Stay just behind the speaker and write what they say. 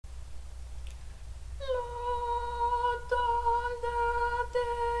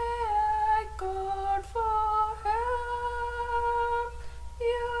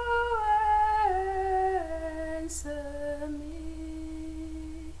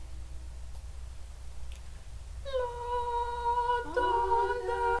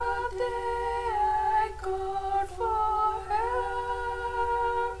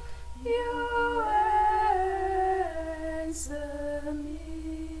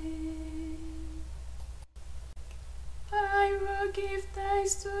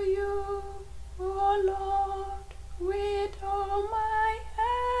praise to you, O Lord, with all my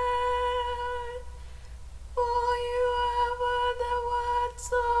heart. For you have heard the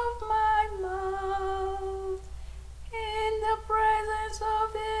words of my mouth. In the presence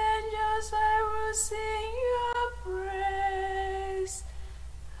of the angels I will sing your praise.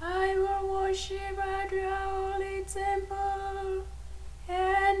 I will worship at your holy temple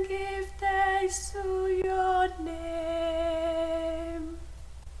and give thanks to your name.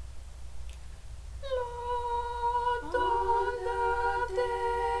 Lord, on the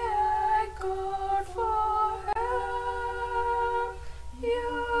day I called for help, you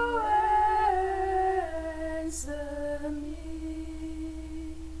answer me.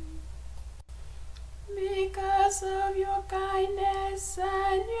 Because of your kindness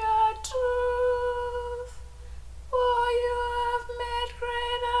and your truth, for you have made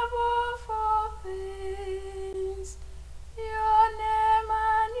great above all things your name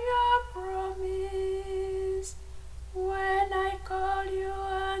and your promise. When I call, you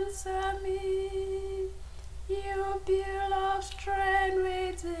answer me. You build up strength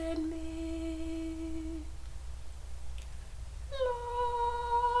within me.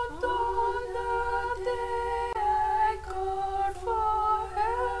 Lord, on the day I called for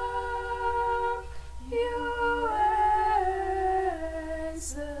help, you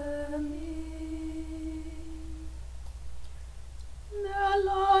answer me. The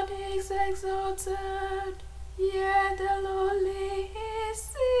Lord is exalted, yet the lowly is